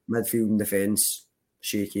 Midfield and defence,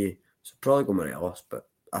 shaky. So probably go Morelos, but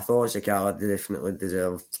I thought Sakala definitely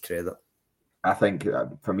deserved credit. I think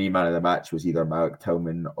for me, man of the match was either Malik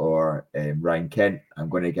Tillman or Ryan Kent. I'm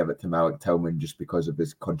going to give it to Malik Tillman just because of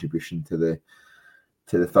his contribution to the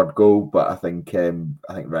third goal. But I think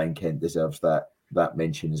Ryan Kent deserves that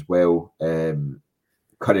mention as well.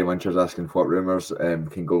 Curry Wincher's asking what rumours.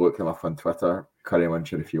 Can go look them up on Twitter, Curry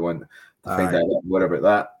Wincher, if you want to find out more about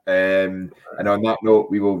that. And on that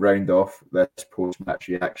note, we will round off this post-match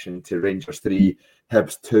reaction to Rangers 3,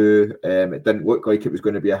 Hibs 2. It didn't look like it was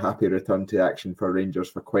going to be a happy return to action for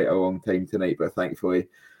Rangers for quite a long time tonight, but thankfully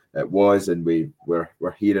it was, and we're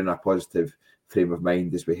here in a positive frame of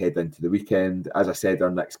mind as we head into the weekend. As I said,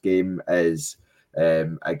 our next game is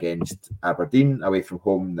against Aberdeen away from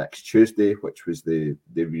home next Tuesday, which was the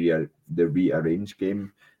rearranged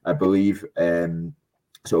game, I believe.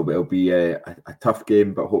 So it'll be a tough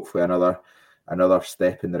game, but hopefully another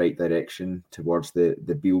step in the right direction towards the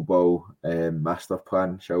Bilbao master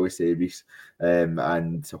plan, shall we say, Reese,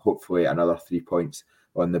 and hopefully another 3 points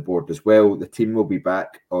on the board as well. The team will be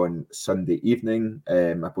back on Sunday evening.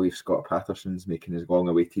 I believe Scott Patterson's making his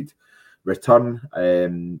long-awaited return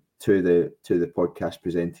to the podcast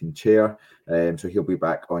presenting chair. So he'll be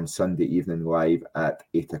back on Sunday evening live at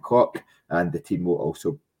 8:00, and the team will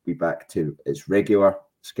also be back to its regular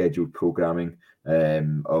scheduled programming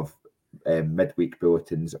of midweek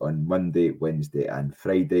bulletins on Monday, Wednesday, and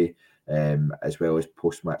Friday, as well as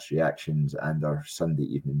post-match reactions and our Sunday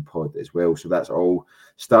evening pod as well. So that's all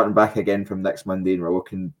starting back again from next Monday, and we're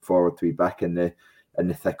looking forward to be back in the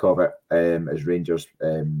thick of it as Rangers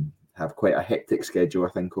have quite a hectic schedule, I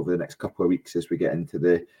think, over the next couple of weeks as we get into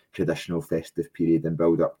the traditional festive period and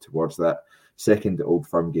build up towards that second Old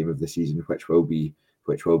Firm game of the season, which will be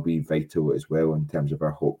vital as well in terms of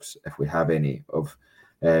our hopes, if we have any, of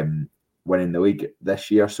winning the league this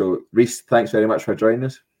year. So, Reese, thanks very much for joining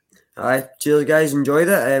us. Cheers, guys. Enjoyed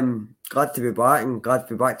it. Glad to be back, and glad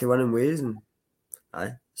to be back to winning ways, and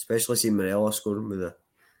especially seeing Marella scoring with that.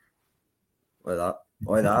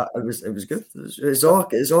 It was good. It's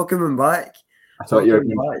all coming back. I thought you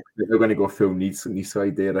were going to go full knee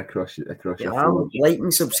side there across your phone. Like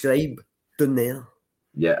and subscribe down there.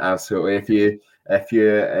 Yeah, absolutely. If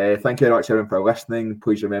you thank you very much everyone for listening.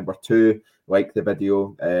 Please remember to like the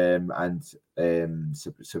video and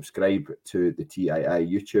subscribe to the TII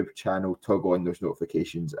YouTube channel. Toggle on those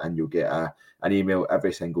notifications, and you'll get an email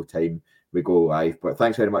every single time we go live. But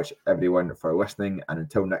thanks very much everyone for listening, and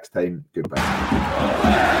until next time, goodbye.